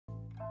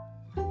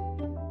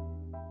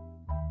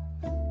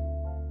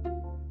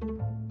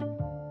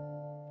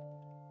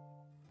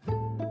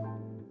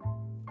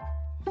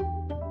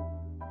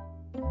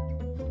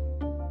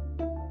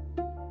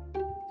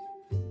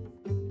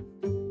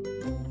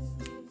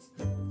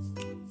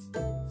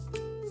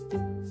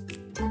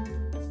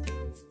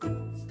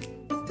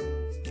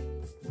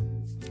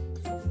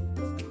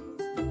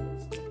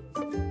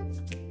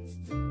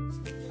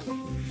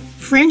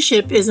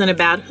Friendship isn't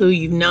about who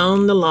you've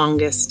known the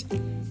longest.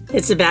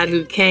 It's about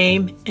who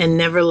came and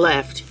never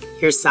left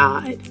your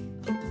side.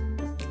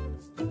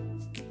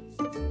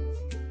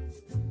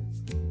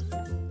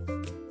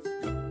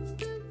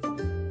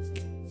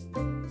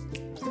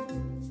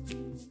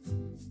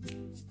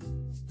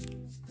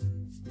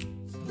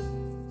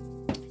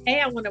 Hey,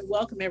 I want to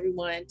welcome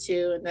everyone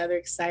to another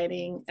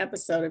exciting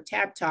episode of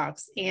Tab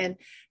Talks. And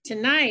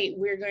tonight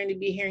we're going to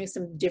be hearing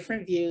some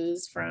different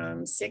views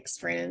from 6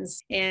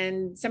 friends.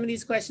 And some of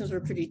these questions were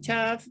pretty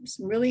tough,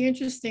 some really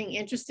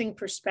interesting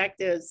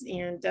perspectives.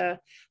 And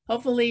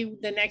hopefully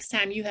the next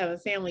time you have a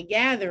family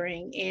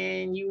gathering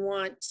and you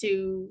want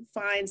to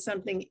find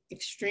something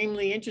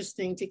extremely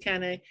interesting to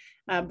kind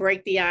of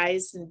break the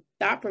ice and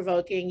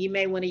thought-provoking, you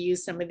may want to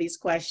use some of these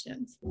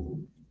questions.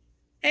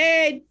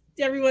 Hey,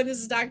 everyone, this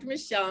is Dr.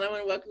 Michelle, and I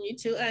want to welcome you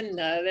to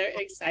another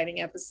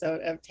exciting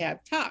episode of Tab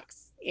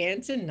Talks.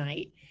 And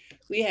tonight,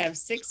 we have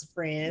 6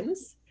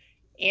 friends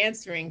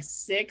answering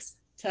 6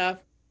 tough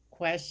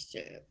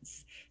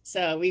questions.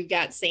 So we've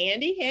got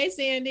Sandy. Hey,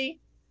 Sandy.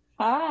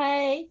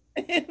 Hi.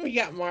 We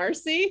got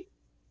Marcy.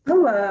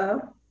 Hello.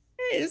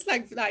 Hey, it's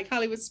like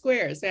Hollywood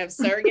Squares. We have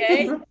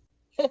Sergey.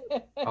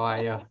 How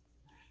are you?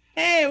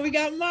 Hey, we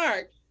got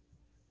Mark.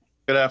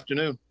 Good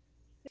afternoon.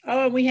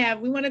 Oh, and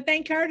we want to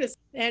thank Curtis.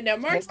 And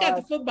Mark's got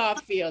the football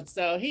field,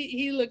 so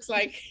he looks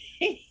like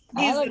he's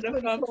in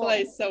a fun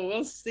place, so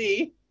we'll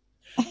see.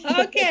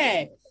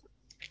 Okay.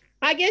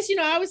 I guess,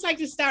 I always like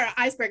to start an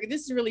icebreaker.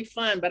 This is really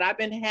fun, but I've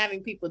been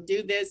having people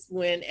do this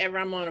whenever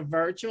I'm on a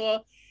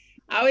virtual.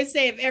 I always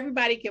say if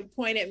everybody could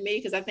point at me,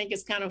 because I think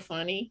it's kind of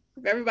funny,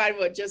 if everybody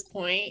would just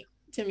point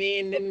to me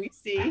and then we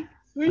see.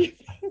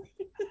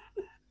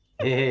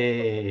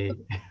 Hey.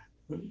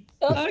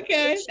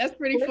 Okay, that's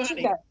pretty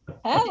funny.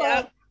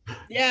 Hello.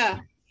 Yeah.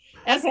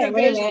 That's Okay, the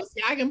visual.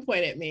 See, I can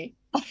point at me.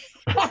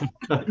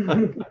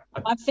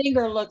 My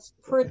finger looks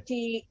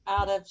pretty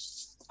out of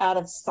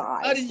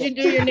size. Oh, did you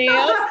do your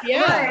nails?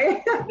 Yeah.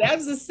 Right.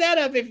 That's the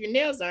setup if your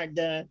nails aren't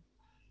done.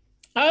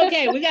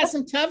 Okay, we got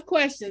some tough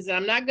questions, and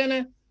I'm not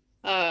gonna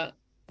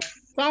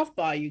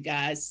softball you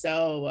guys,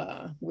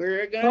 so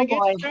we're gonna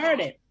get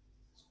started.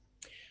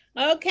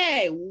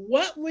 Okay,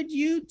 what would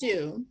you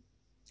do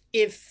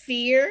if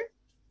fear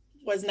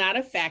was not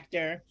a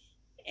factor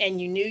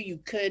and you knew you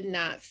could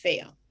not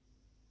fail?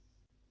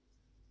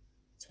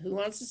 So who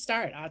wants to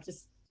start? I'll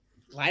just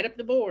light up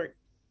the board.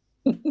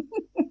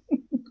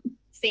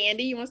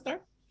 Sandy, you want to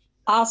start?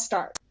 I'll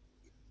start.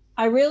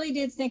 I really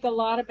did think a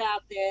lot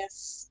about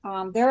this.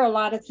 There are a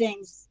lot of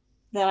things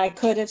that I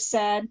could have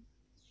said,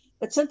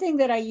 but something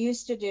that I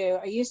used to do,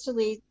 I used to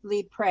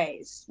lead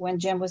praise when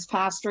Jim was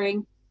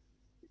pastoring,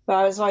 but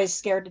I was always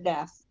scared to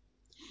death.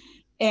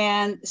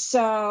 And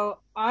so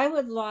I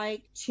would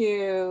like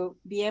to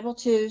be able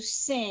to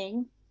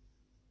sing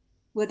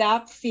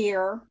without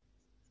fear,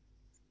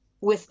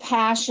 with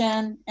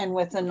passion, and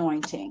with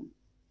anointing,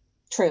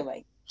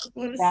 truly. I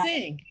want to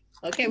sing.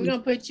 Okay, we're going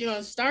to put you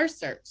on Star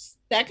Search.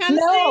 That kind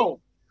of thing?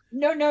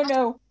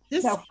 No.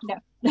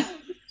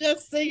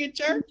 Just sing at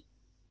church?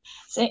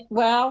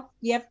 Well,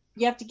 you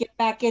have to get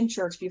back in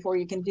church before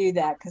you can do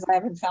that, because I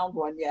haven't found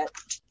one yet.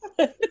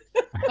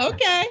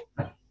 Okay.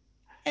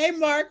 Hey,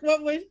 Mark,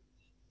 what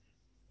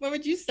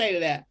would you say to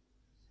that?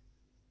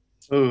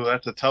 Oh,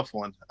 that's a tough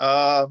one.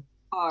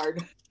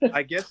 Hard.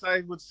 I guess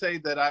I would say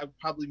that I would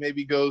probably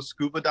maybe go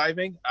scuba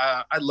diving.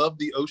 I love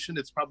the ocean.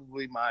 It's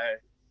probably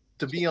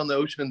to be on the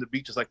ocean and the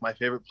beach is like my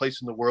favorite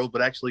place in the world,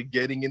 but actually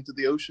getting into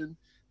the ocean,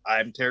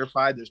 I'm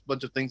terrified. There's a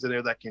bunch of things in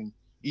there that can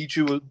eat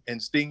you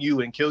and sting you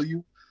and kill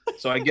you.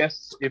 So I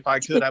guess if I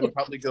could, I would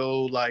probably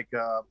go like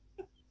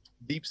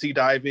deep sea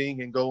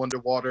diving and go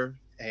underwater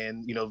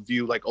and,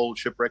 view like old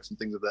shipwrecks and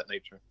things of that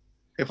nature.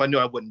 If I knew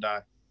I wouldn't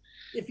die.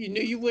 If you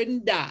knew you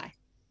wouldn't die.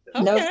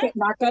 Okay. No,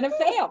 not going to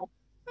fail.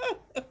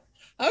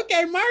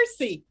 Okay,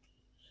 Marcy.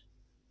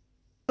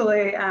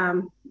 Actually,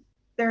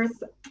 there's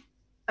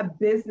a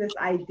business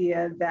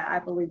idea that I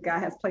believe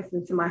God has placed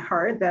into my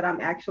heart that I'm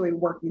actually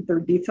working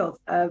through details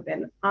of.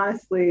 And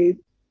honestly,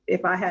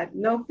 if I had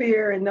no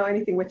fear and no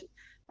anything, which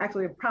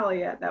actually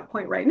probably at that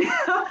point right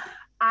now,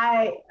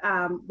 I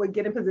would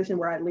get in a position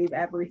where I leave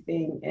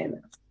everything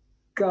and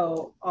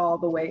go all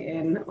the way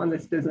in on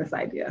this business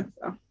idea.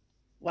 So,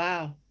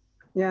 wow.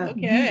 Yeah.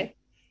 Okay.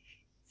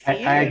 I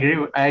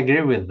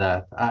agree with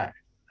that.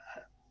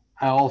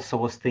 I also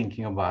was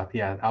thinking about,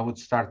 I would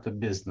start a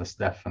business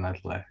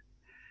definitely.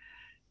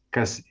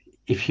 Because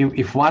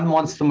if one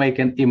wants to make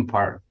an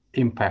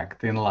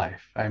impact in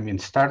life, I mean,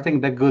 starting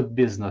the good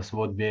business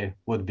would be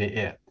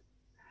it.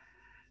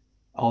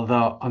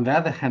 Although on the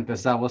other hand,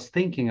 as I was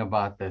thinking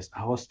about this,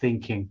 I was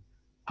thinking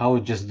I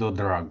would just do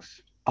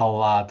drugs, a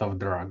lot of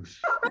drugs.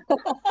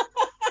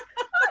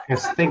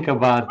 Because think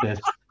about this,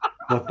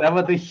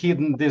 whatever the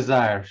hidden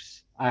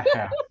desires I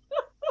have,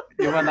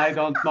 even I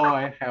don't know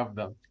I have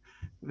them,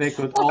 they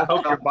could all I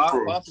hope your come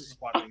true. boss is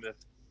watching this.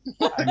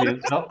 I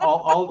mean,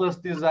 all those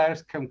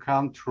desires can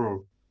come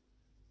true.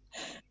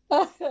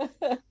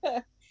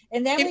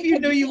 And then if you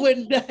knew you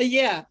wouldn't die,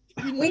 yeah.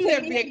 You We knew could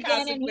there'd meet be a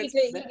again and he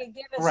consequence. could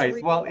give us a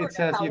Right. Well, report it of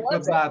says how you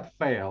was could it. not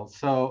fail.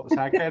 So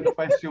I kind of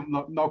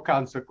assume no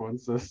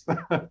consequences.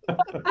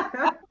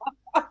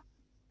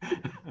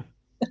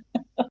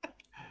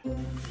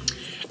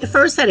 At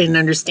first, I didn't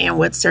understand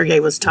what Sergey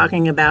was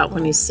talking about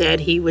when he said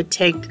he would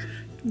take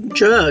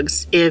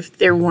drugs if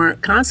there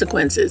weren't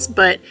consequences.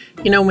 But,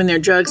 when there are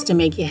drugs to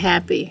make you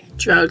happy,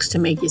 drugs to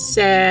make you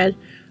sad,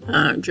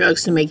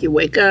 drugs to make you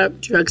wake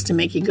up, drugs to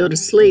make you go to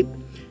sleep,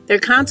 there are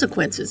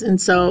consequences. And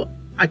so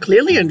I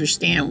clearly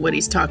understand what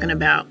he's talking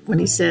about when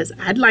he says,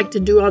 I'd like to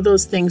do all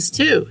those things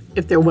too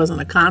if there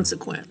wasn't a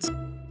consequence.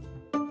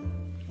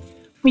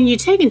 When you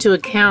take into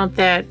account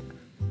that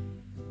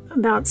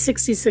about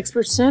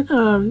 66%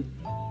 of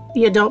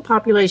the adult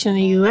population in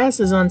the U.S.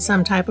 is on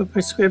some type of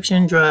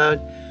prescription drug.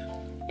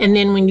 And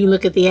then when you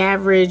look at the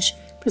average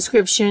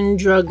prescription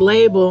drug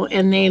label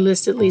and they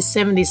list at least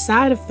 70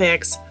 side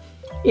effects,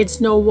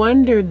 it's no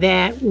wonder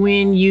that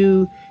when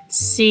you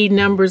see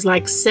numbers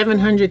like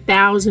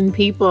 700,000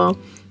 people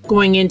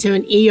going into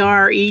an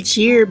ER each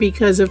year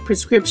because of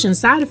prescription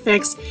side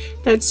effects,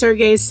 that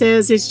Sergey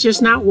says it's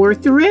just not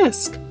worth the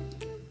risk.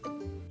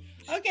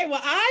 Okay,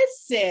 well, I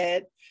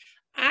said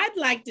I'd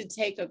like to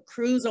take a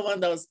cruise on one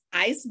of those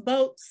ice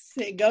boats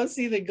and go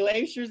see the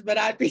glaciers, but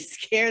I'd be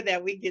scared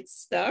that we get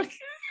stuck.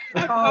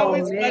 I've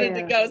always wanted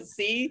to go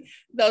see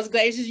those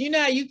glaciers. You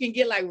know how you can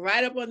get like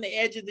right up on the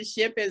edge of the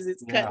ship as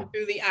it's cutting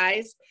through the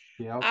ice?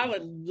 Yep. I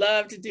would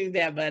love to do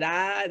that, but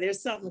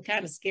there's something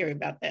kind of scary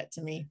about that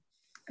to me.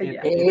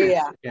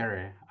 It's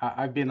scary.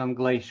 I've been on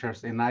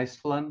glaciers in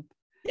Iceland.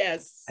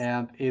 Yes.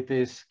 And it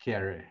is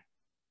scary.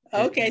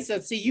 Okay, so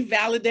see, you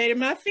validated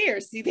my fear.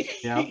 See,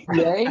 yep.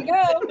 There you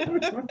go.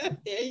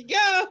 There you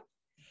go.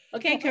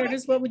 Okay,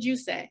 Curtis, what would you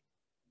say?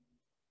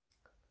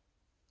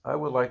 I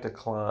would like to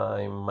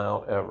climb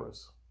Mount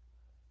Everest.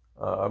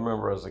 I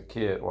remember as a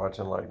kid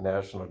watching like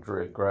National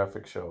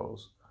Geographic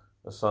shows.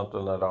 It's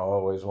something that I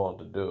always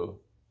wanted to do.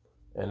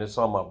 And it's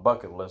on my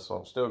bucket list, so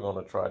I'm still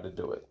going to try to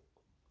do it.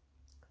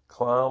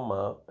 Climb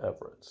Mount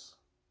Everest.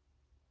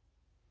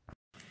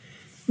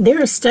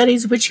 There are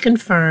studies which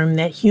confirm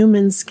that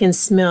humans can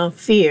smell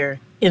fear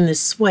in the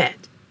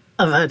sweat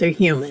of other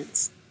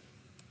humans.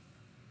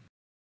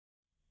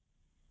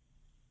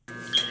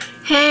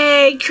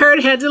 Hey,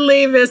 Kurt had to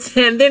leave us,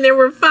 and then there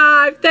were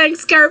 5.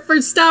 Thanks, Kurt,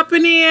 for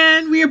stopping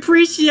in. We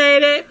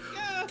appreciate it.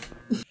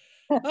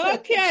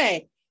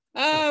 Okay.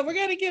 We're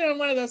going to get on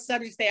one of those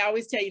subjects. They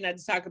always tell you not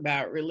to talk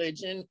about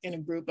religion in a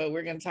group, but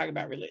we're going to talk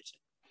about religion.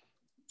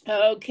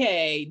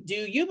 Okay. Do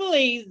you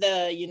believe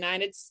the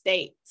United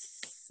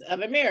States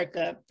of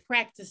America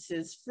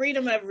practices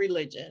freedom of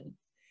religion?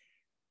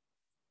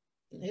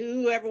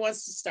 Whoever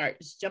wants to start,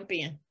 just jump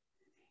in.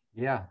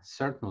 Yeah,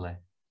 certainly.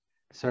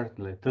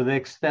 Certainly. To the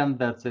extent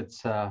that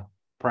it's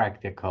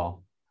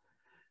practical.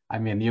 I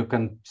mean, you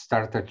can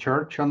start a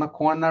church on a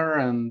corner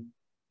and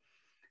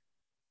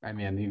I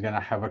mean, you're going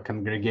to have a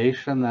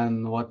congregation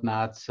and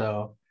whatnot.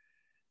 So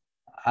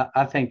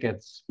I think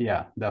it's,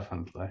 yeah,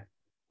 definitely.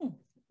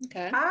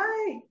 Okay.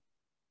 I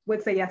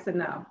would say yes and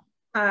no.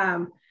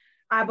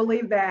 I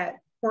believe that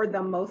for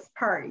the most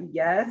part,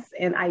 yes,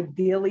 and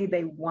ideally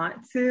they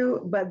want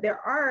to, but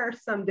there are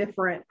some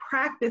different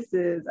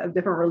practices of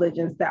different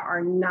religions that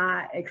are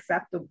not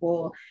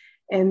acceptable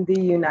in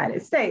the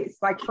United States.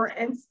 Like for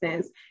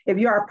instance, if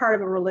you are a part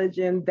of a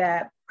religion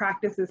that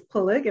practices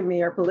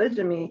polygamy or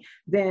polygyny,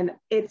 then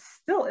it's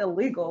still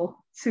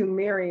illegal to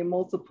marry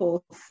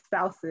multiple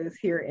spouses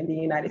here in the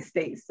United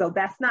States. So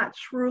that's not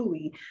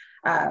truly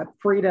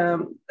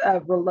freedom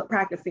of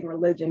practicing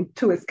religion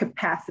to its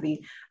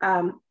capacity.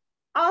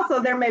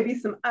 Also, there may be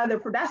some other,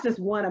 that's just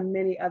one of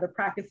many other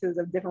practices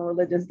of different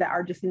religions that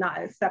are just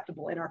not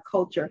acceptable in our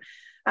culture.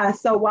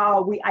 So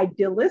while we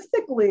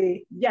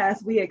idealistically,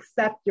 yes, we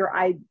accept your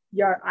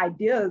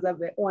ideas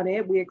of it on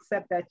it, we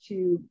accept that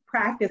you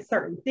practice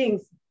certain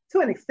things to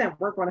an extent.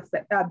 We're going to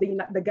say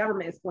the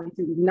government is going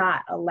to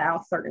not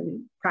allow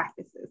certain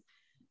practices.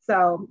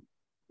 So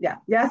yeah,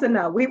 yes and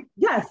no.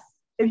 Yes,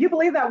 if you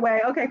believe that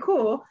way, okay,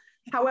 cool.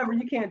 However,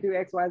 you can't do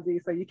X, Y, Z,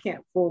 so you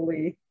can't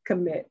fully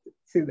commit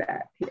to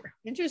that here.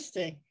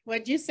 Interesting.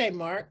 What'd you say,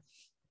 Mark?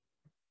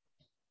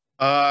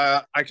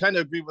 I kind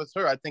of agree with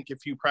her. I think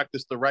if you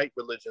practice the right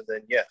religion,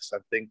 then yes. I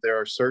think there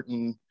are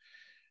certain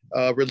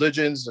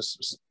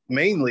religions,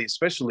 mainly,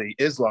 especially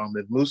Islam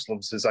and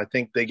Muslims, I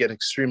think they get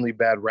extremely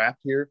bad rap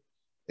here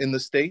in the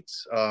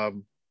States. I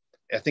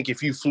think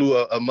if you flew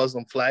a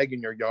Muslim flag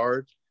in your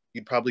yard,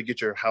 you'd probably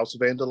get your house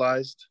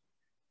vandalized.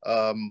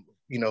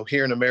 You know,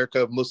 here in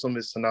America, Muslim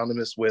is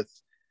synonymous with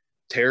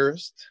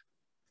terrorist.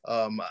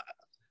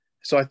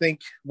 So I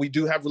think we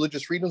do have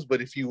religious freedoms,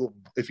 but if you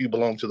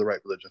belong to the right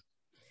religion.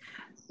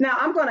 Now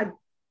I'm going to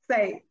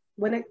say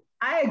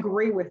I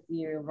agree with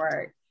you,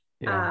 Mark.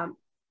 Yeah.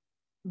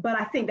 But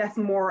I think that's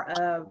more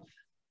of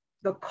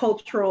the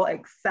cultural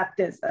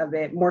acceptance of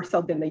it, more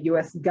so than the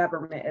U.S.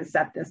 government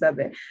acceptance of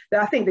it.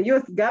 I think the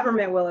U.S.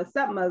 government will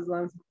accept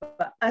Muslims,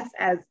 but us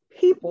as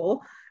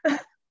people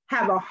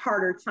have a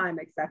harder time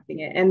accepting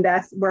it. And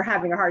we're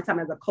having a hard time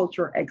as a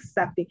culture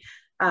accepting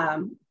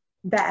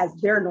that as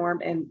their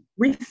norm and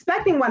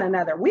respecting one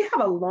another. We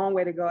have a long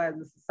way to go as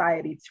a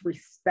society to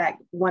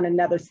respect one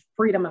another's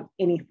freedom of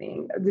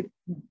anything, the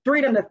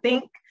freedom to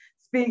think,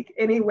 speak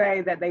any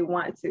way that they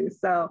want to.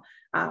 So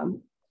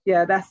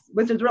yeah,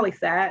 which is really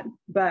sad,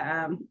 but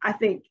I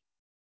think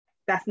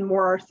that's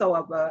more so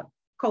of a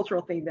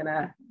cultural thing than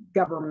a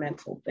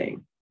governmental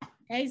thing.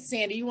 Hey,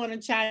 Sandy, you want to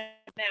chime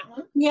in that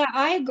one? Yeah,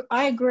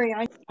 I agree.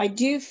 I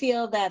do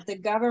feel that the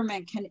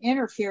government can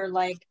interfere,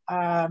 like,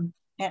 and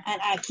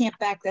I can't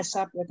back this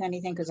up with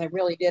anything because I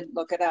really didn't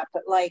look it up,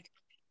 but like,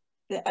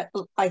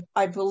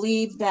 I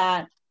believe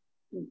that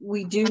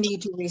we do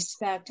need to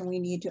respect and we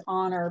need to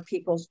honor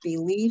people's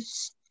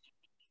beliefs.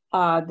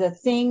 The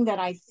thing that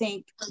I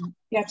think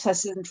gets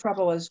us in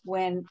trouble is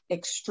when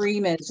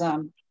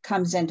extremism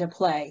comes into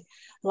play.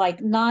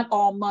 Like, not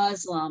all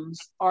Muslims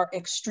are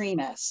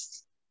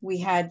extremists. We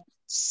had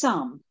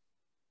some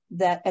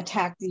that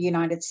attacked the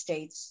United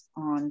States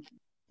on,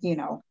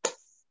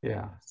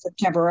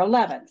 September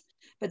 11th.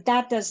 But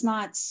that does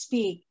not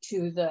speak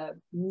to the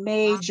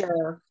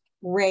major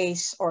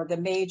race or the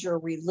major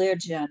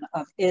religion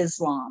of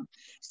Islam.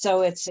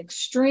 So it's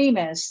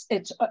extremist.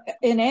 It's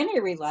in any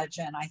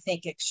religion, I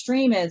think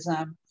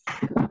extremism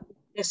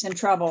is in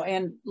trouble.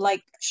 And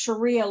like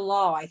Sharia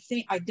law,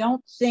 I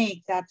don't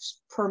think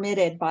that's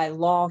permitted by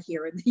law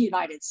here in the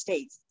United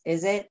States.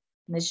 Is it,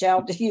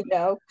 Michelle? Do you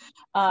know?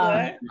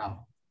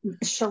 No.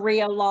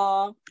 Sharia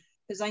law,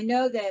 because I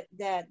know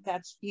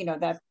that's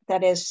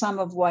that is some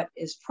of what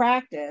is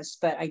practiced,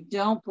 but I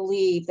don't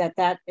believe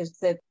that is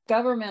the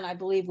government. I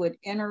believe would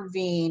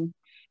intervene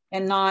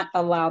and not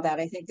allow that.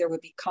 I think there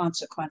would be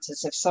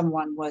consequences if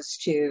someone was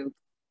to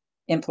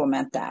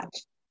implement that.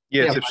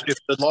 Yes, if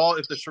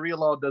the Sharia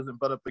law doesn't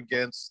butt up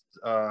against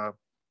our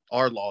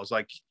laws,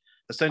 like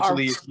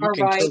essentially, if you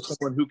can kill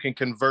someone who can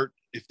convert,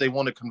 if they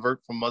want to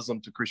convert from Muslim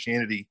to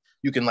Christianity,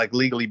 you can like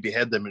legally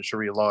behead them in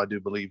Sharia law. I do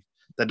believe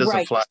that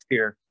doesn't fly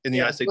here in the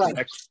United States. It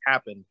actually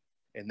happened,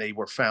 and they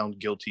were found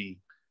guilty,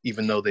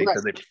 even though they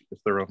said they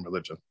practiced their own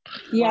religion.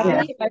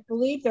 Yeah, I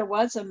believe there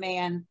was a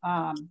man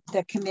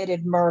that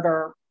committed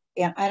murder.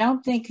 And I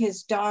don't think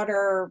his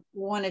daughter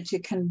wanted to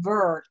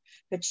convert,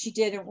 but she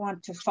didn't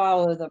want to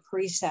follow the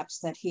precepts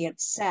that he had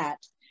set.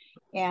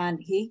 And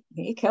he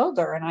killed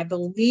her. And I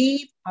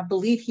believe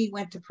he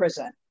went to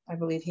prison.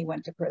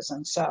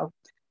 So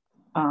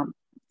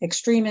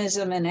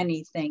extremism in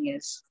anything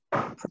is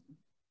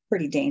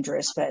pretty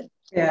dangerous, but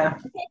yeah,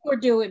 I think we're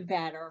doing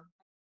better.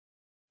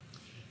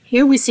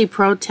 Here we see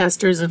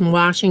protesters in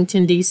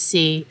Washington,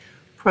 D.C.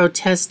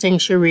 protesting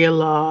Sharia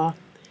law,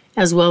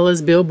 as well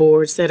as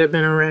billboards that have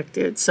been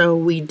erected. So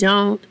we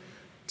don't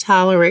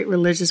tolerate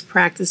religious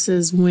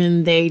practices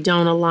when they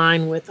don't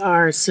align with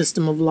our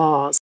system of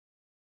laws.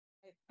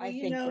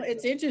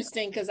 It's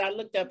interesting because I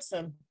looked up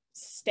some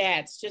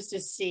stats just to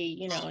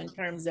see, in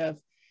terms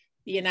of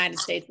the United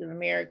States of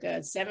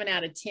America, 7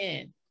 out of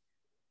 10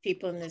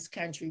 people in this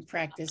country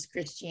practice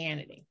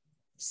Christianity.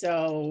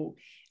 So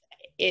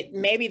it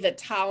maybe the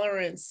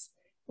tolerance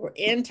or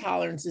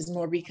intolerance is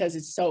more because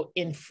it's so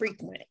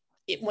infrequent.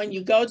 When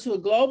you go to a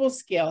global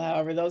scale,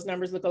 however, those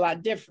numbers look a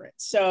lot different.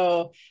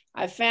 So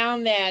I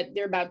found that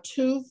there are about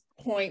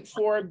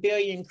 2.4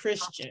 billion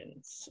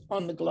Christians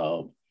on the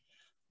globe,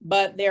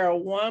 but there are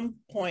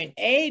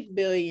 1.8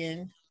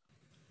 billion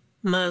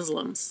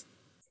Muslims.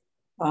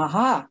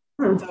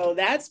 So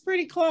that's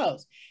pretty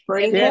close.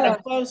 And then a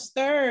close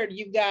third,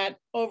 you've got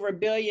over 1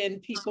 billion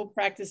people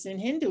practicing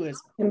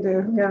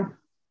Hinduism.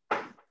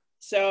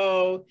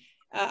 So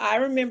I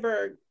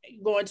remember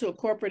going to a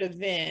corporate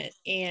event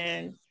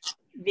and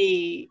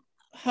the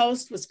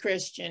host was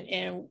Christian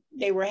and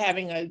they were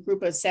having a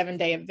group of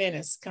 7-day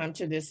Adventists come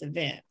to this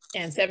event,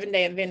 and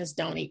 7-day Adventists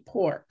don't eat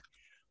pork.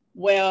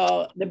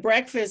 Well, the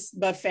breakfast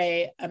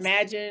buffet,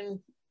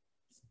 imagine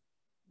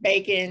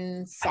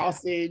bacon,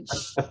 sausage,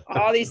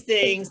 all these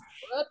things.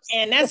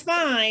 And that's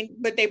fine,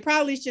 but they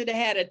probably should have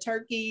had a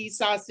turkey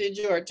sausage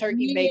or a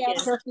turkey bacon.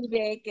 Turkey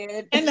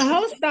bacon. And the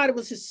host thought it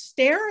was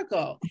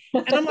hysterical.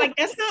 And I'm like,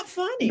 that's not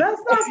funny.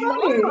 That's not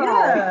funny.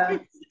 Yeah.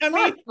 I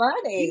mean,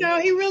 funny.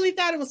 He really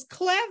thought it was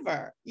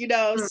clever,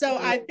 So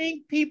I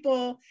think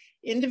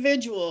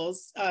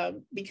individuals,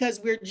 because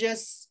we're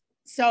just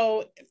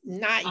so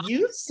not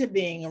used to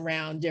being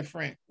around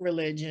different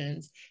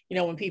religions,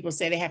 when people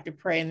say they have to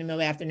pray in the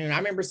middle of the afternoon. I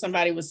remember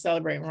somebody was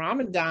celebrating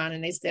Ramadan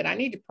and they said, I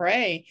need to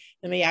pray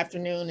in the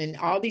afternoon. And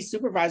all these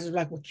supervisors were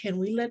like, well, can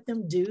we let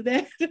them do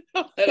that?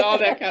 And all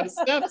that kind of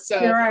stuff.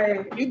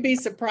 So you'd be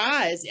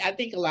surprised. I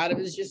think a lot of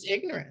it is just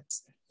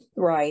ignorance.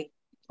 Right.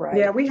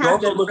 Yeah, we have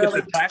to look at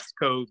the tax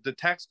code. The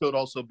tax code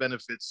also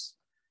benefits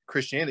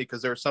Christianity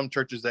because there are some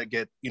churches that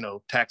get,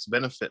 tax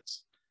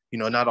benefits.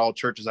 Not all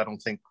churches, I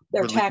don't think.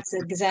 They're tax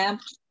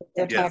exempt.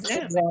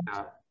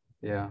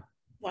 Yeah.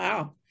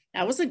 Wow.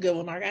 That was a good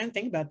one, Mark. I didn't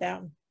think about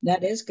that one.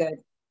 That is good.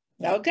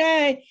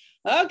 Okay.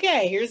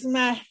 Here's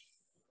my,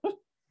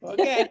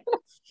 okay.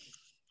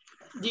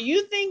 Do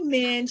you think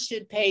men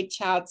should pay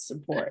child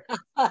support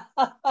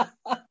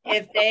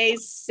if they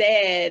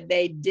said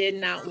they did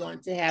not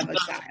want to have a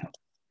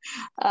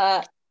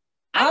child?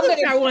 I'm gonna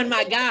start one of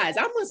my guys.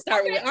 I'm gonna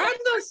start with. I'm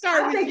gonna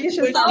start with. I think you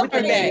should start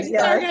with me.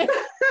 Yes.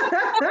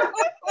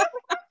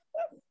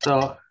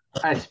 So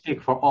I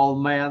speak for all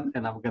men,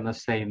 and I'm gonna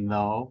say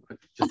no.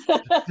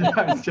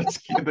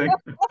 Just kidding.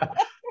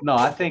 No,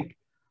 I think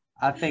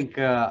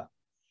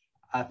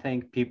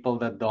people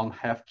that don't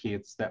have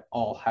kids, they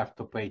all have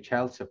to pay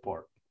child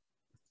support.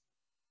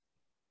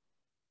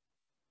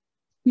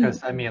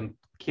 Because I mean,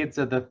 kids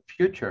are the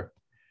future.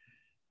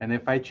 And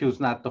if I choose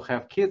not to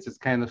have kids, it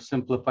kind of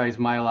simplifies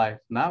my life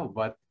now.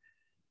 But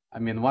I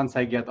mean, once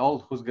I get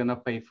old, who's gonna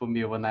pay for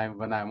me when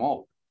I'm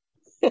old?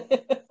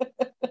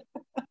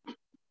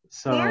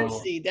 So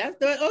Marcy,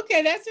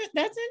 okay.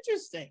 That's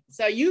interesting.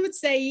 So you would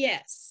say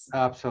yes.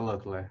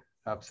 Absolutely.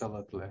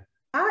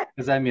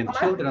 Because I mean,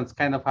 children's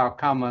kind of our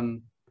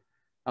common,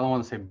 I don't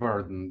want to say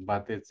burden,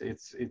 but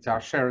it's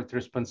our shared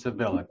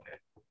responsibility.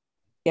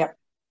 Yep.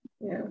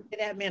 Yeah. Get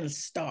that man a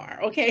star.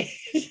 Okay.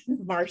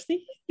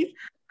 Marcy.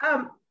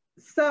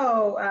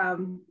 So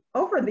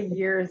over the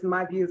years,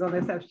 my views on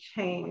this have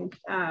changed.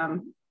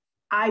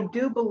 I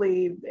do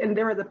believe, and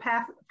there was the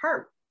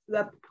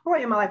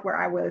point in my life where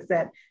I would have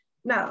said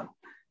no.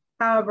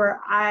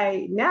 However,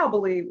 I now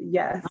believe,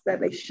 yes,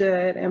 that they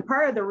should. And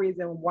part of the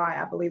reason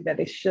why I believe that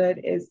they should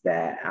is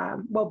that,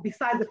 well,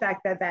 besides the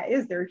fact that that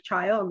is their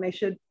child and they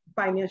should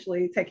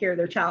financially take care of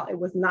their child, it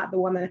was not the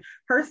woman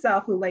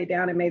herself who laid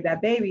down and made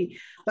that baby.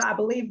 But I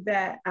believe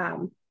that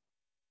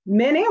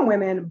men and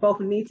women both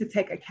need to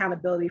take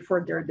accountability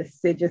for their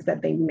decisions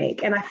that they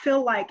make. And I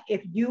feel like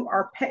if you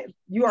are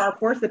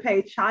forced to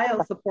pay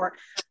child support.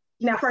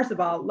 Now, first of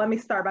all, let me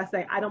start by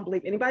saying I don't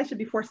believe anybody should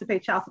be forced to pay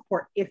child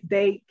support if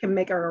they can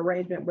make an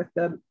arrangement with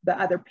the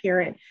other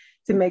parent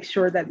to make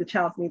sure that the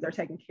child's needs are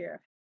taken care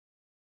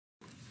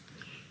of.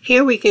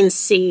 Here we can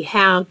see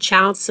how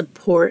child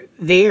support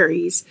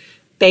varies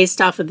based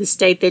off of the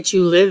state that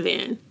you live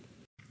in.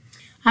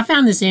 I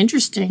found this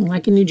interesting.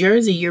 Like in New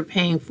Jersey, you're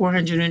paying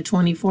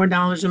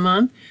 $424 a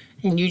month,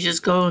 and you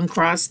just go and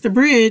cross the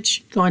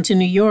bridge, going to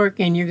New York,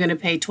 and you're going to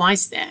pay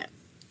twice that.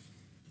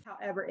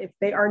 However, if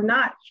they are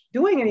not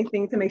doing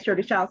anything to make sure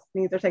the child's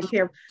needs are taken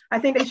care of, I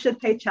think they should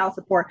pay child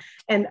support.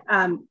 And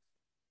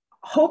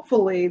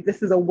hopefully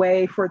this is a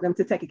way for them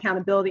to take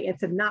accountability and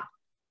to not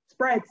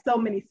spread so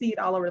many seed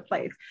all over the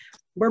place.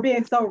 We're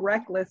being so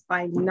reckless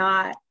by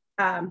not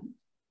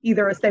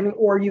either abstaining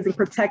or using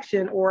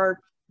protection or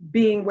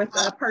being with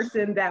a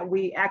person that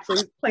we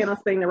actually plan on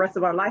spending the rest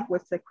of our life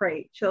with to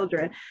create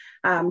children.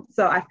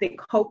 So I think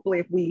hopefully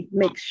if we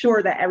make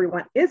sure that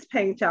everyone is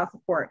paying child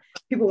support,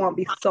 people won't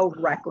be so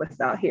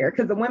reckless out here.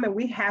 Because the women,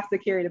 we have to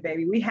carry the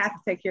baby. We have to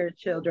take care of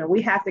children.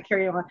 We have to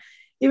carry on,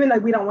 even though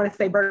we don't want to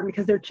say burden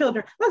because they're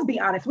children. Let's be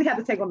honest, we have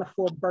to take on the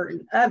full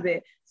burden of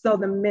it. So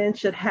the men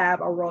should have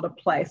a role to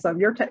play. So if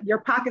your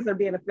pockets are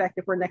being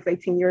affected for the next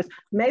 18 years,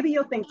 maybe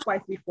you'll think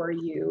twice before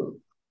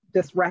you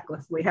just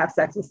recklessly have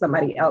sex with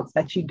somebody else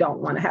that you don't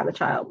want to have a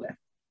child with.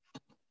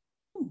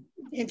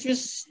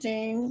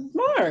 Interesting.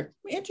 Mark,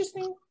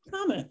 interesting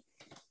comment.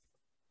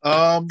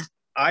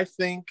 I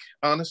think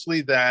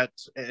honestly that,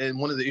 and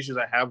one of the issues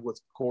I have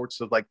with courts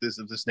of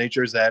this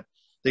nature is that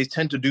they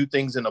tend to do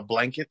things in a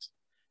blanket.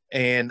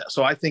 And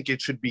so I think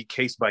it should be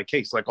case by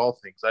case, like all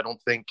things. I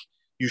don't think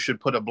you should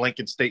put a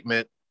blanket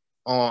statement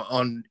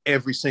on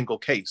every single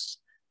case.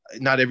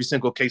 Not every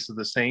single case is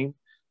the same.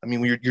 I mean,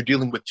 when you're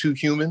dealing with two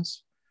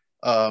humans,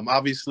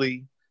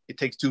 obviously it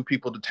takes two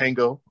people to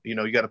tango. You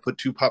know, you got to put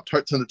two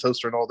Pop-Tarts in the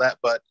toaster and all that.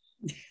 But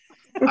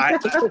for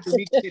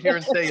me to sit here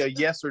and say a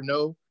yes or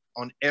no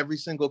on every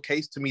single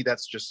case, to me,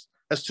 that's just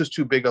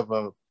too big of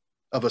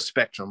a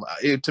spectrum.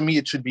 To me,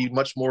 it should be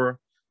much more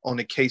on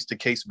a case to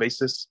case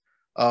basis.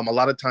 A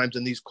lot of times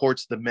in these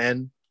courts, the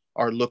men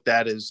are looked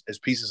at as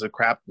pieces of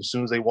crap as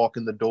soon as they walk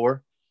in the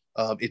door.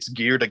 It's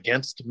geared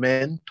against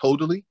men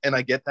totally. And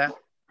I get that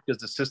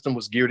because the system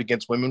was geared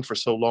against women for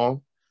so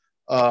long.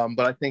 But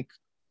I think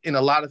in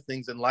a lot of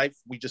things in life,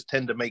 we just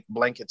tend to make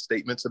blanket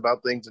statements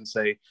about things and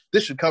say,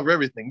 this should cover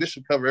everything. This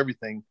should cover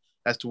everything,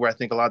 as to where I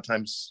think a lot of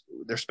times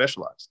they're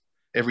specialized.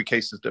 Every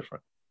case is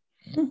different.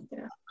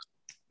 Yeah.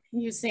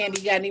 You,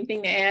 Sandy, got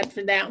anything to add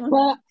for that one?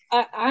 Well,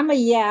 I'm a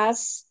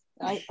yes.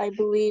 I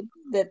believe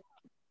that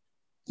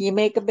you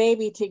make a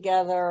baby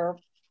together,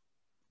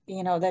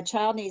 you know, that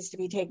child needs to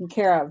be taken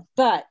care of.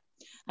 But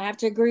I have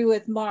to agree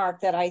with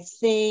Mark that I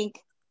think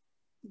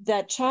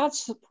that child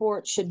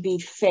support should be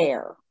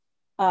fair.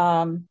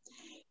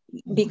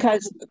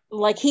 Because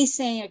like he's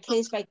saying, a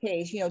case by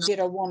case, you know, did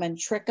a woman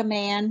trick a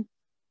man?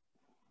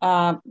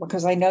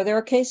 Because I know there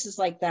are cases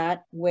like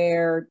that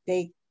where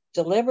they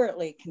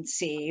deliberately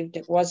conceived.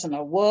 It wasn't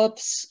a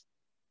whoops.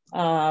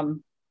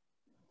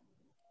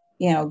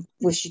 You know,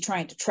 was she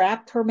trying to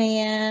trap her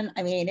man?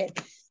 I mean,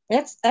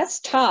 that's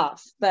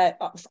tough. But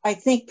I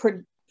think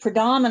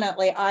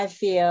predominantly, I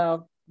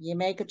feel you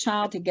make a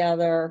child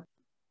together.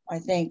 I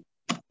think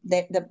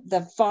that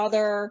the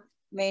father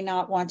may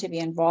not want to be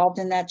involved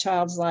in that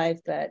child's life,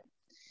 but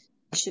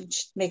you should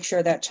make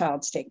sure that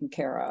child's taken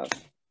care of.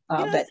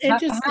 But how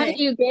do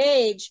you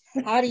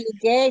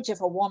gauge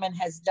if a woman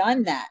has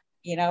done that?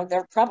 You know,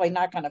 they're probably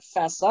not going to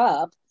fess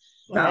up.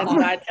 Well, that's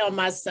why I tell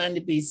my son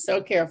to be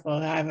so careful.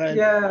 I have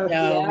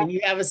a, when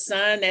you have a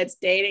son that's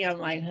dating, I'm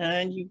like,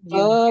 hun, you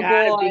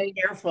gotta be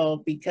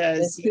careful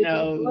because,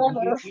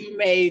 you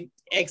may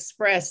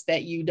express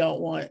that you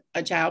don't want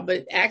a child,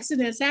 but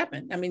accidents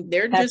happen. I mean,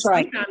 they're just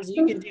sometimes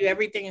you can do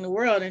everything in the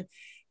world and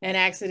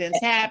accidents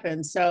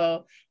happen.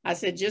 So I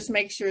said, just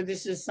make sure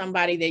this is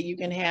somebody that you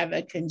can have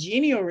a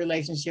congenial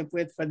relationship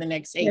with for the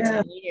next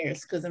 18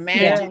 years. Because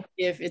imagine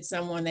if it's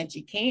someone that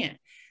you can't.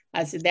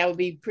 I said, that would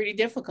be pretty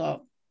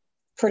difficult.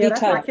 Pretty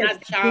tough. My kid's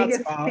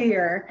biggest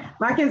fear.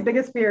 My kid's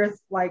biggest fear is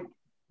like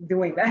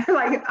doing that.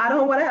 Like, I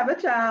don't want to have a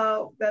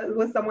child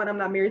with someone I'm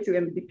not married to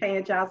and be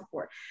paying child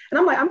support. And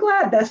I'm like, I'm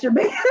glad that's your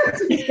biggest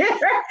fear,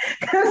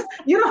 because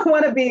you don't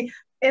want to be,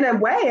 in a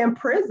way, in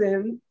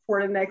prison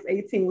for the next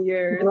 18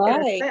 years.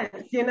 Right. In a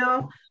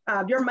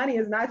sense, your money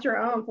is not your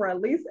own for at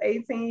least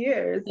 18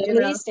 years. At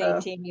least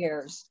 18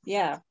 years.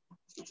 Yeah.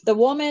 The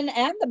woman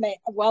and the man.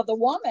 Well, the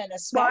woman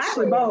especially. Well,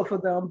 actually both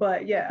of them,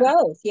 but yeah.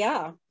 Both,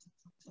 yeah.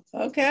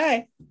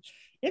 Okay.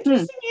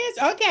 Interesting is,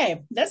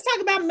 okay, let's talk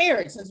about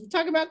marriage. Since we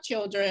talk about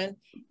children,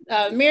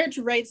 marriage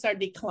rates are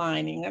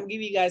declining. I'm gonna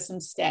give you guys some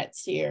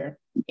stats here.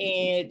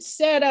 It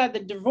said the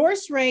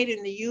divorce rate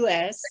in the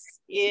US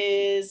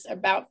is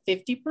about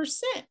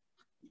 50%.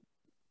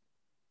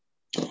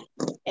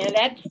 And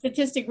that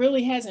statistic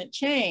really hasn't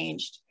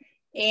changed.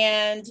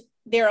 And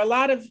there are a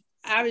lot of,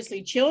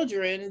 obviously,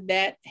 children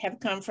that have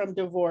come from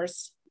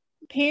divorced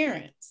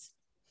parents.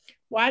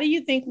 Why do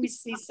you think we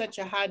see such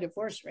a high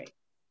divorce rate?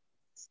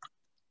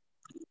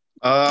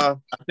 I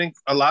think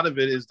a lot of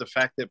it is the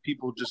fact that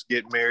people just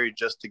get married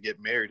just to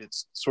get married.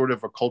 It's sort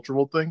of a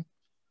cultural thing.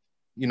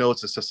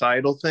 It's a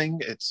societal thing.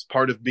 It's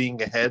part of being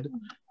ahead.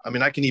 I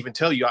mean, I can even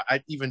tell you,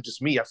 even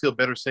just me, I feel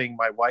better saying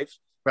my wife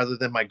rather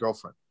than my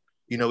girlfriend.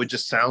 It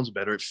just sounds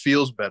better. It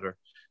feels better.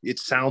 It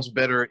sounds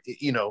better.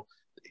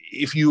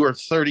 If you are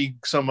 30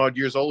 some odd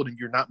years old and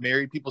you're not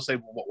married, people say,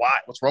 well, why?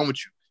 What's wrong with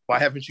you? Why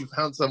haven't you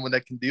found someone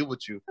that can deal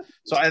with you?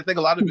 So I think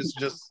a lot of it's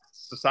just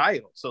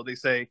societal. So they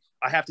say,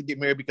 I have to get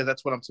married because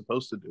that's what I'm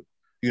supposed to do,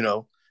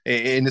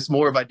 and it's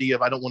more of an idea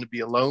of I don't want to be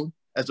alone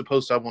as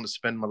opposed to I want to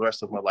spend the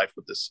rest of my life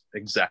with this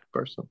exact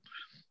person.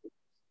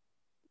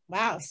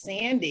 Wow,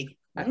 Sandy.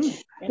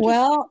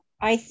 Well,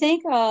 I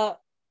think a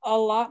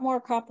lot more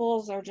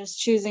couples are just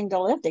choosing to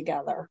live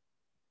together.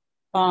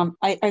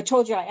 I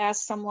told you I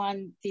asked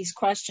someone these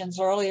questions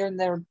earlier in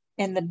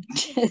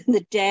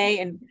the day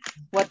and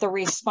what the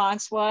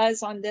response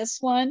was on this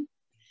one.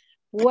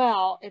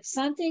 Well, if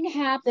something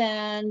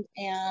happened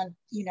and,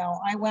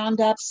 I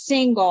wound up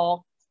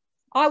single,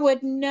 I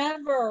would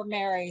never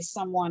marry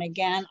someone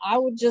again. I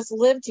would just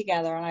live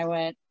together. And I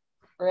went,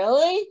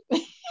 really?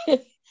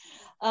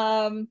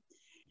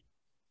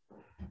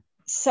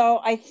 So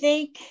I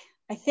think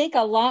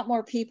a lot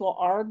more people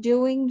are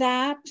doing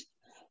that.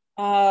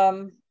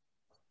 I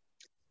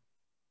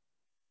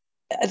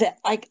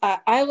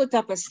looked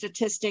up a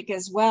statistic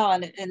as well,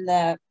 and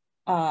in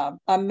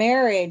a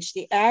marriage,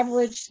 the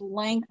average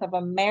length of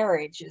a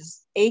marriage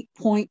is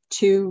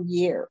 8.2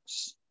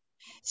 years.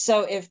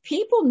 So if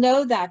people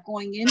know that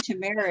going into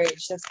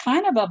marriage, that's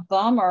kind of a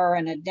bummer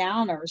and a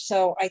downer.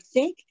 So I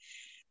think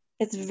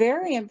it's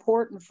very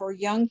important for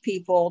young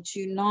people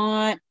to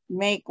not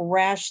make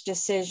rash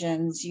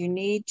decisions. You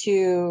need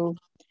to,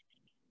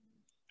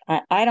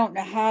 I don't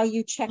know how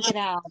you check it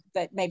out,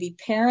 but maybe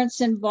parents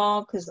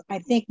involved, because I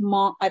think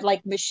I'd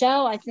like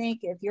Michelle, I think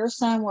if your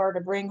son were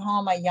to bring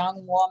home a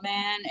young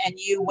woman and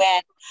you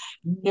went,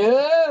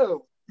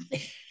 no,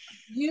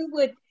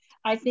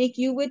 I think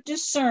you would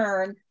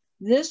discern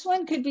this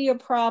one could be a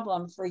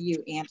problem for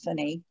you,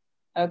 Anthony.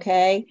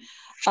 Okay.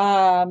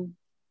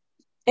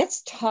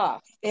 It's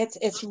tough.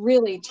 It's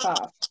really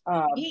tough.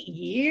 8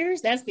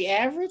 years? That's the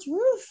average?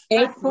 Roof.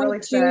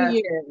 8.2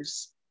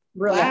 years.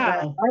 Really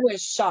wow. sad. I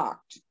was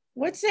shocked.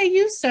 What say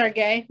you,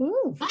 Sergey?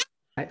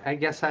 I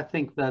guess I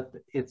think that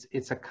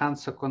it's a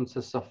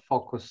consequences of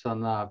focus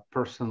on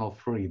personal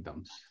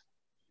freedoms.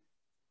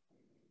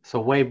 So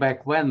way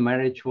back when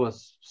marriage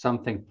was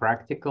something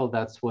practical,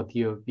 that's what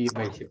you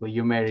basically,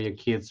 you marry your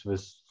kids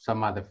with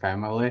some other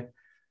family,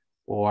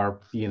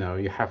 or,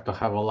 you have to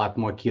have a lot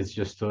more kids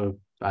just to,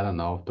 I don't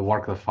know, to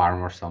work the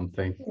farm or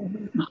something.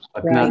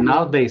 But Right.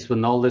 nowadays,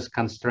 when all these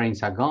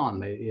constraints are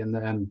gone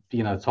and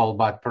it's all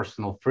about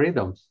personal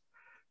freedoms,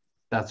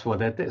 that's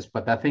what it is.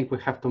 But I think we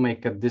have to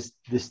make a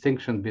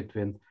distinction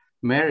between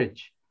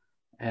marriage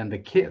and the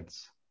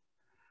kids.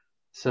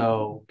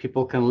 So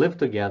people can live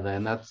together,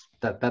 and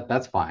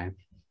that's fine.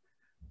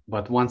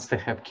 But once they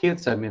have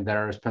kids, I mean, there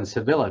are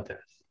responsibilities.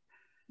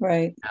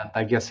 Right. And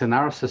I guess in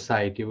our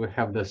society, we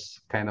have this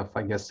kind of,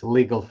 I guess,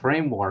 legal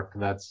framework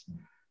that's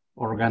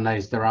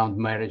organized around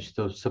marriage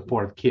to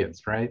support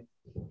kids, right?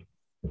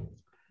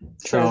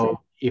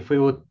 So if we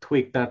would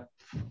tweak that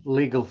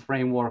legal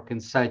framework in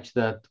such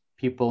that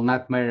people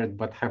not married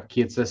but have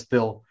kids are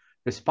still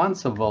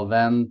responsible,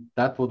 then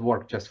that would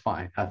work just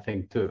fine, I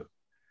think, too.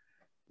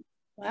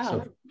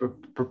 Wow. So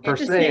per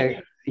se,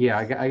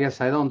 I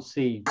guess I don't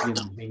see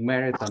being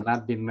married or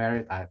not being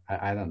married.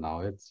 I don't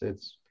know.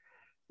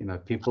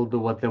 people do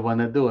what they want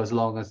to do as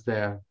long as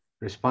they're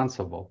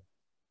responsible.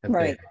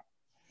 Right.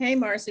 Hey,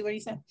 Marcy, what do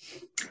you say?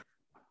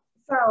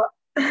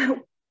 So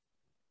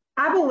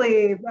I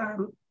believe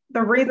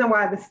the reason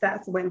why the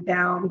stats went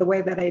down the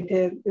way that they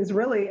did is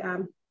really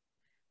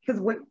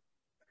because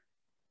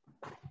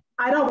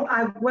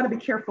I want to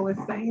be careful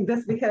in saying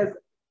this because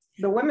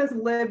the women's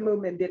lib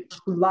movement did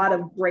a lot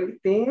of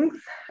great things,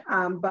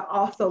 but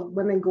also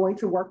women going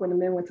to work when the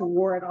men went to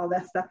war and all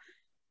that stuff.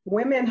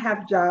 Women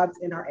have jobs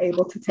and are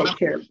able to take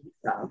care of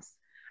themselves.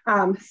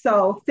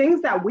 So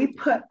things that we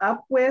put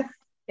up with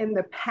in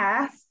the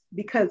past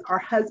because our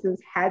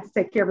husbands had to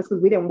take care of us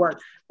because we didn't work.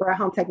 We're at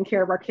home taking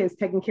care of our kids,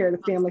 taking care of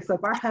the family. So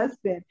if our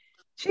husband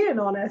cheated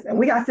on us and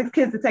we got 6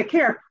 kids to take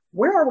care of,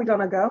 where are we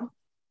going to go?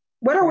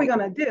 What are we going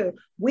to do?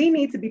 We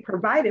need to be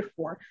provided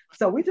for.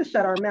 So we just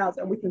shut our mouths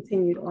and we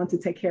continued on to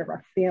take care of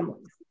our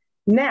families.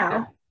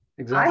 Now,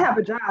 exactly. I have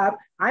a job.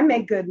 I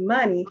make good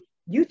money.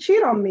 You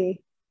cheat on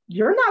me.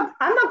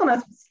 I'm not going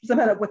to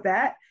submit up with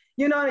that.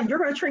 You're going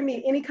to treat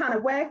me any kind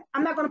of way.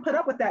 I'm not going to put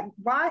up with that.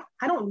 Why?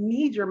 I don't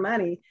need your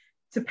money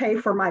to pay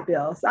for my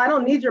bills. I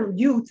don't need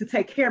you to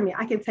take care of me.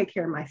 I can take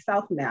care of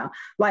myself now.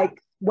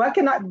 Like, what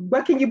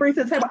can you bring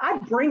to the table? I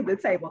bring the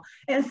table.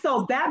 And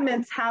so that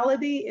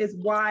mentality is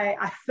why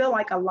I feel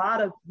like a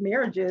lot of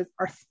marriages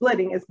are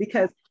splitting, is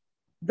because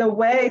the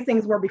way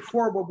things were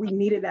before, where we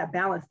needed that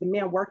balance, the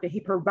man worked and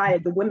he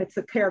provided, the women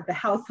took care of the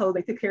household,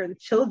 they took care of the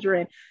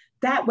children.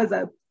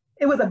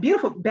 It was a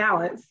beautiful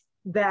balance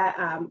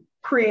that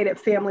created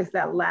families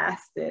that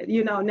lasted.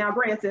 Now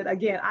granted,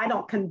 again, I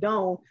don't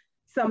condone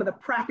some of the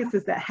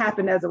practices that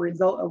happen as a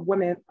result of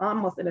women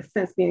almost in a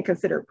sense being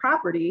considered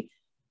property,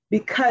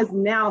 because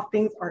now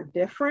things are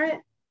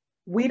different.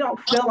 We don't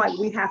feel like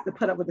we have to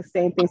put up with the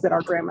same things that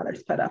our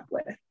grandmothers put up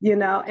with,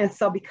 And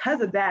so because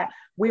of that,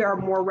 we are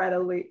more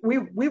readily,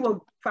 we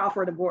will file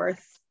for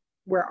divorce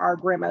where our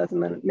grandmothers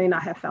may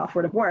not have filed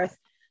for divorce.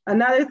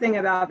 Another thing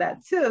about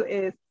that too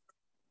is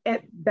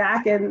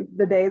back in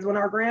the days when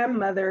our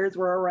grandmothers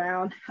were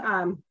around,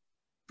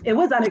 it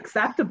was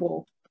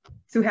unacceptable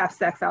to have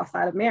sex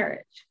outside of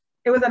marriage.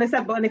 It was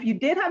unacceptable. And if you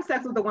did have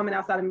sex with a woman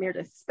outside of marriage,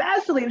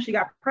 especially if she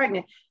got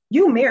pregnant,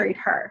 you married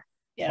her.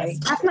 Yes. Right?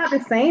 That's not the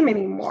same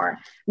anymore.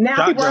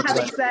 Now people are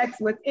having sex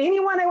with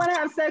anyone they want to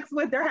have sex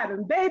with. They're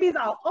having babies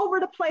all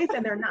over the place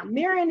and they're not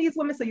marrying these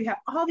women. So you have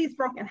all these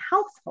broken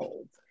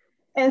households.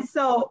 And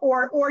so,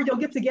 or you'll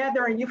get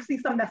together and you see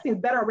something that seems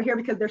better over here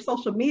because there's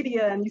social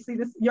media and you see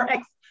this, your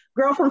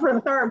ex-girlfriend from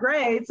the 3rd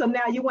grade. So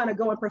now you want to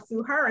go and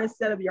pursue her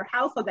instead of your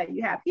household that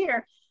you have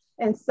here.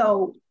 And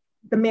so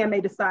the man may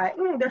decide,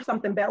 there's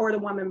something better, or the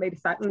woman may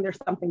decide, there's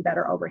something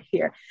better over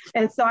here.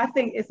 And so I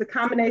think it's a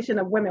combination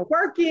of women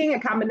working, a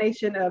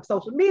combination of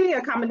social media,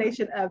 a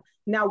combination of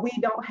now we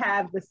don't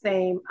have the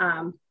same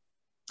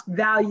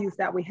values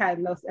that we had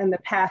in the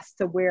past,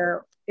 to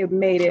where it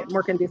made it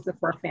more conducive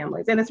for our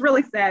families. And it's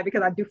really sad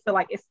because I do feel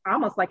like it's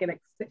almost like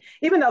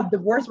even though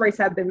divorce rates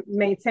have been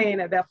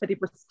maintained at about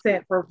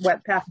 50% for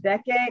past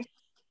decade,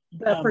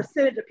 the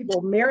percentage of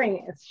people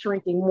marrying is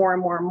shrinking more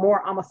and more and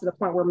more, almost to the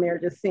point where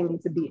marriage is seeming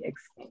to be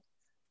extinct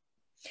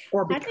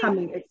or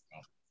becoming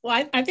extinct.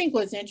 Well, I think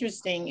what's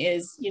interesting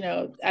is,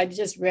 I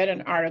just read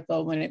an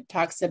article when it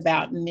talks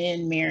about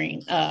men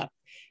marrying up.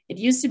 It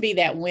used to be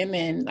that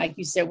women, like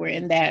you said, were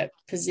in that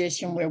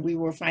position where we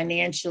were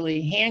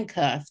financially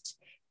handcuffed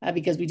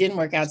because we didn't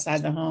work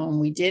outside the home.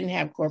 We didn't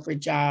have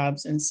corporate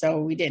jobs. And so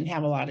we didn't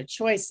have a lot of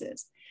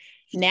choices.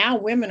 Now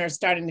women are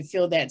starting to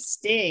feel that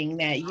sting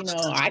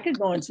that, I could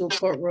go into a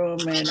courtroom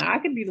and I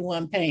could be the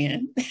one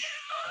paying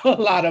a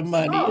lot of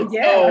money. Oh,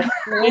 yeah.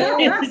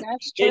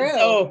 That's true.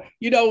 So,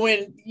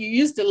 when you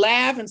used to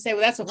laugh and say,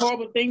 well, that's a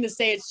horrible thing to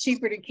say, it's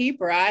cheaper to keep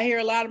her. I hear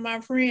a lot of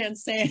my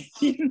friends saying,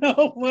 you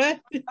know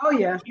what? Oh,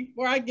 yeah.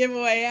 Before I give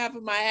away half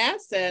of my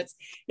assets,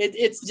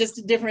 it's just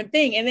a different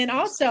thing. And then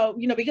also,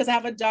 because I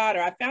have a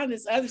daughter, I found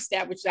this other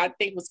stat, which I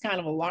think was kind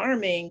of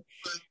alarming,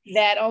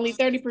 that only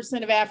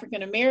 30% of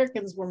African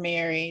Americans were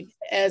married,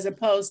 as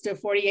opposed to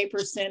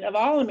 48% of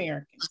all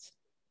Americans.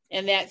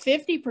 And that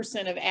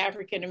 50% of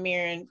African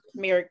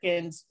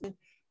Americans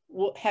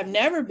have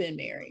never been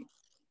married,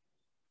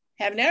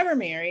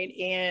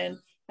 and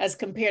as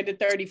compared to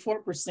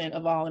 34%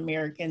 of all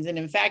Americans. And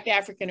in fact,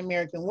 African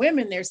American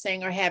women, they're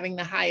saying, are having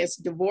the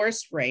highest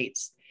divorce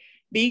rates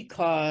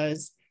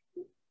because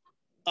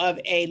of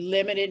a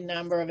limited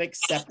number of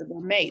acceptable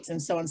mates. And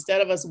so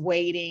instead of us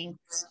waiting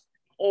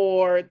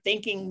or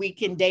thinking we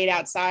can date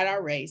outside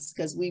our race,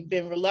 because we've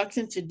been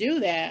reluctant to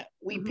do that,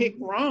 we pick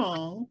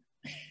wrong.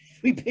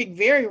 We pick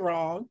very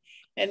wrong,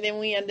 and then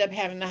we end up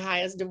having the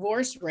highest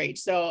divorce rate.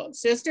 So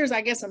sisters,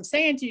 I guess I'm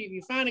saying to you, if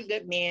you find a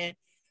good man,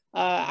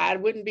 I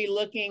wouldn't be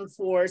looking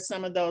for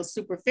some of those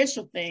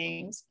superficial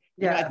things.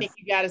 I think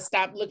you got to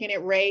stop looking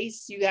at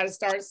race. You got to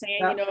start saying,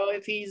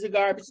 if he's a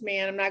garbage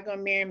man, I'm not going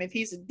to marry him. If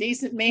he's a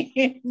decent man,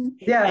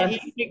 and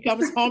he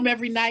comes home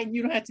every night and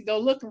you don't have to go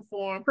looking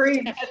for him,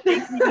 I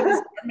think you need to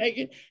start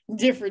making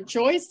different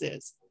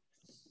choices.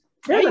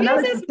 There's you guys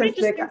another have some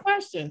statistic. interesting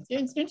questions.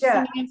 It's interesting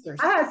Yeah, answers.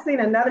 I had seen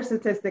another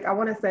statistic. I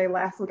want to say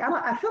last week.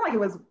 I feel like it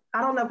was.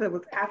 I don't know if it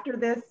was after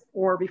this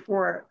or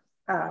before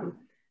I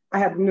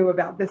had knew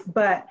about this,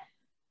 but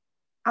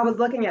I was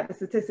looking at the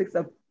statistics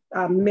of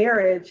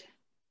marriage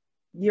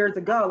years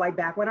ago, like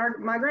back when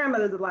my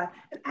grandmother was alive,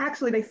 and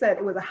actually they said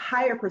it was a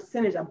higher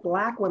percentage of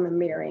Black women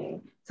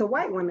marrying to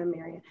white women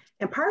marrying,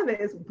 and part of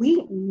it is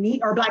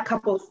or Black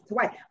couples to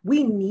white,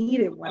 we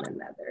needed one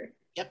another.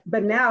 Yep.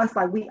 But now it's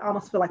like we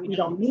almost feel like we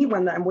don't need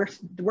one another, and we're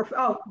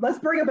let's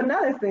bring up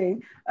another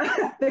thing,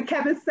 the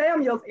Kevin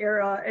Samuels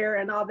era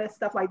and all that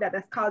stuff like that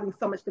that's causing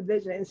so much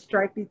division and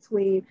strife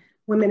between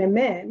women and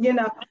men,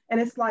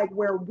 and it's like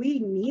where we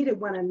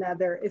needed one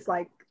another. It's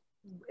like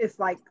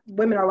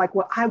women are like,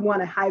 well, I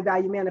want a high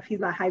value man. If he's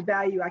not high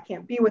value, I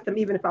can't be with him,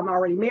 even if I'm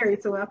already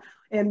married to him.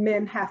 And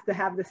men have to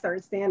have the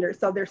certain standards.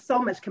 So there's so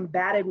much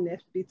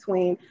combativeness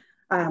between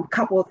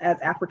couples as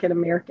African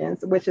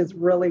Americans, which is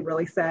really,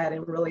 really sad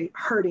and really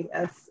hurting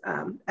us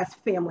as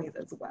families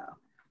as well.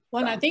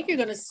 Well, and I think you're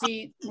going to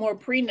see more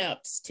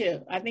prenups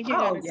too. I think you're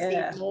going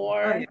to see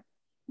more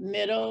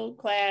middle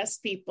class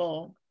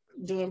people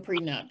doing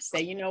prenups.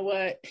 Say, you know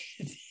what?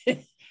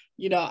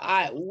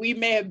 We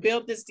may have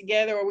built this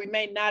together or we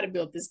may not have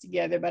built this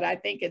together, but I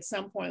think at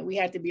some point we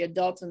had to be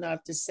adult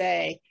enough to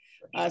say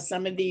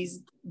some of these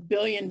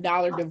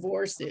billion-dollar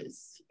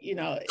divorces,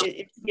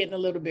 it's getting a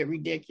little bit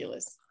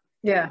ridiculous.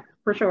 Yeah,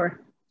 for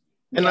sure.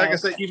 And like I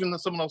said, even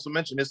someone also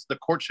mentioned, it's the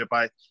courtship.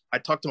 I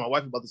talk to my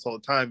wife about this all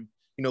the time.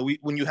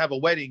 When you have a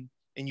wedding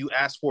and you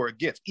ask for a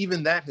gift,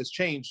 even that has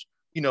changed.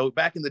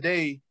 Back in the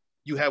day,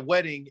 you have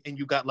wedding and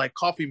you got like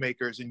coffee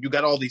makers and you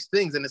got all these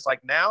things. And it's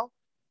like now,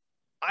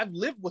 I've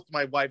lived with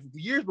my wife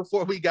years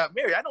before we got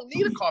married. I don't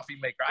need a coffee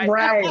maker.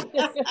 Right.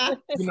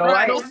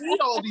 I don't need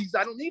all these.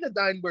 I don't need a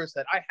dineware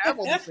set. I have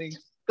all these things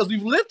because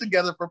we've lived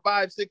together for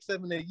 5, 6,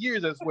 7, 8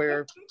 years. That's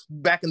where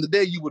back in the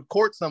day you would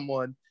court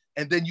someone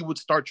and then you would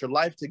start your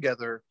life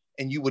together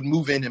and you would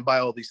move in and buy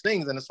all these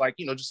things. And it's like,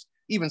 just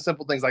even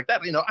simple things like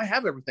that. I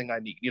have everything I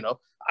need.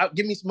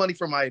 Give me some money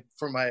for my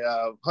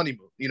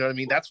honeymoon. You know what I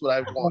mean? That's what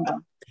I want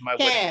in my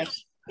wedding.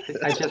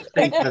 I just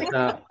think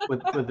that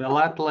with a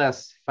lot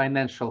less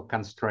financial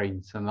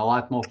constraints and a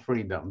lot more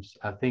freedoms,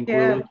 I think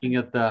we're looking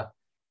at the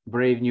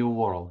brave new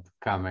world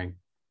coming.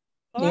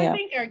 Well, I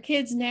think our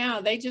kids now,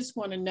 they just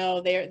want to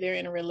know they're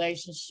in a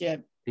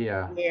relationship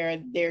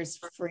where there's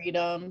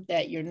freedom,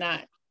 that you're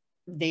not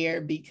there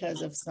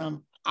because of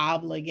some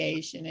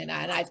obligation. And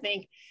I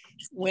think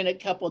when a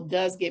couple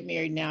does get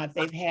married now, if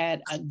they've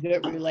had a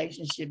good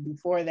relationship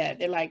before that,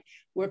 they're like,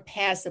 we're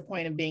past the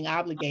point of being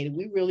obligated.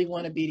 We really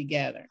want to be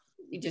together.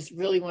 We just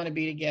really want to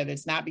be together.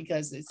 It's not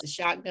because it's a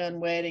shotgun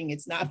wedding.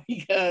 It's not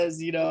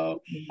because,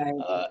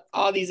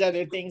 all these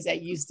other things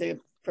that used to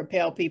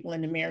propel people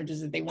into marriages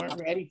that they weren't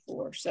ready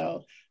for.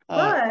 So,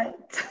 but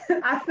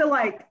I feel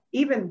like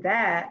even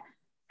that,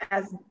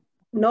 as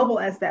noble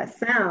as that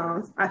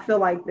sounds, I feel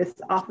like this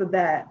off of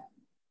that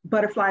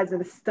butterflies in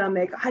the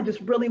stomach. I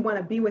just really want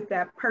to be with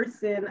that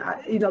person,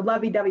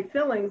 lovey-dovey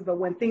feelings. But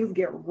when things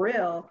get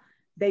real,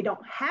 they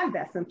don't have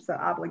that sense of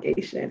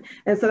obligation.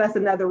 And so that's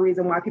another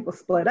reason why people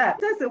split up.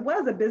 Since it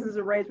was a business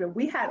arrangement,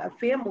 we had a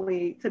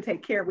family to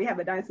take care of. We have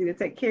a dynasty to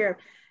take care of.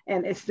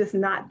 And it's just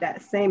not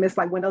that same. It's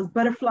like when those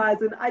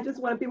butterflies and I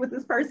just want to be with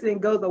this person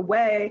goes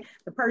away,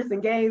 the person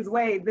gains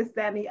weight, this,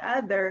 that, and the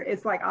other.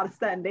 It's like all of a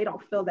sudden they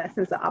don't feel that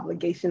sense of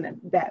obligation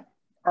that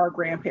our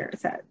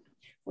grandparents had.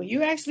 Well,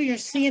 you actually are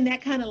seeing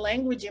that kind of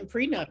language in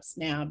prenups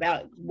now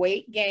about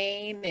weight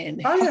gain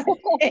and oh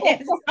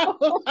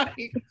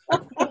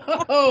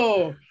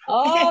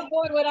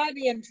boy, would I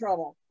be in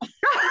trouble.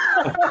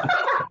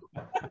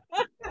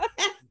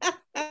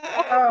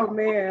 Oh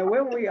man,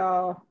 when we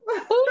all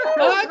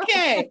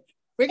okay,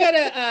 we're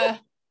gonna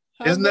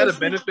isn't that a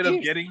benefit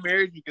of getting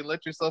married? You can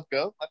let yourself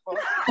go. Well,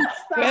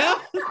 no.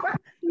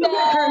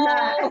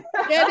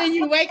 Yeah, then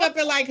you wake up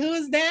and like,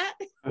 who's that?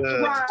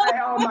 Right.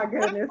 Oh my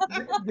goodness.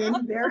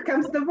 Then there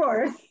comes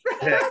divorce.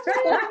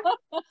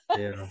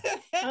 Yeah.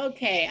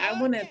 Okay, I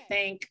want to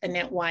thank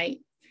Annette White.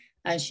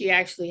 She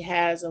actually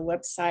has a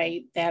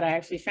website that I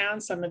actually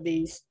found some of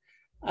these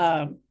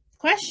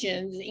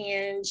questions,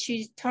 and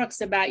she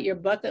talks about your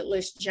bucket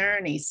list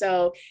journey.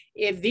 So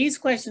if these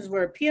questions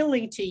were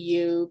appealing to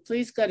you,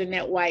 please go to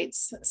Annette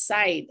White's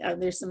site.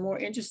 There's some more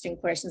interesting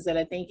questions that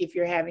I think if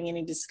you're having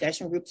any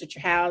discussion groups at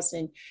your house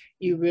and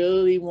you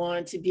really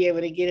want to be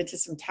able to get into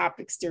some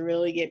topics to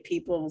really get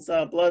people's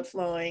blood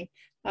flowing,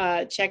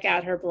 check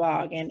out her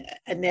blog. And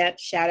Annette,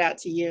 shout out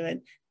to you,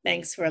 and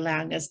thanks for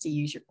allowing us to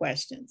use your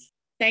questions.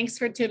 Thanks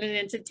for tuning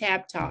into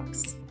Tab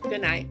Talks.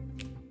 Good night.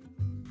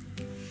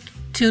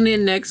 Tune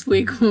in next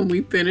week when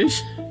we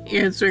finish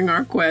answering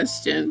our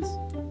questions.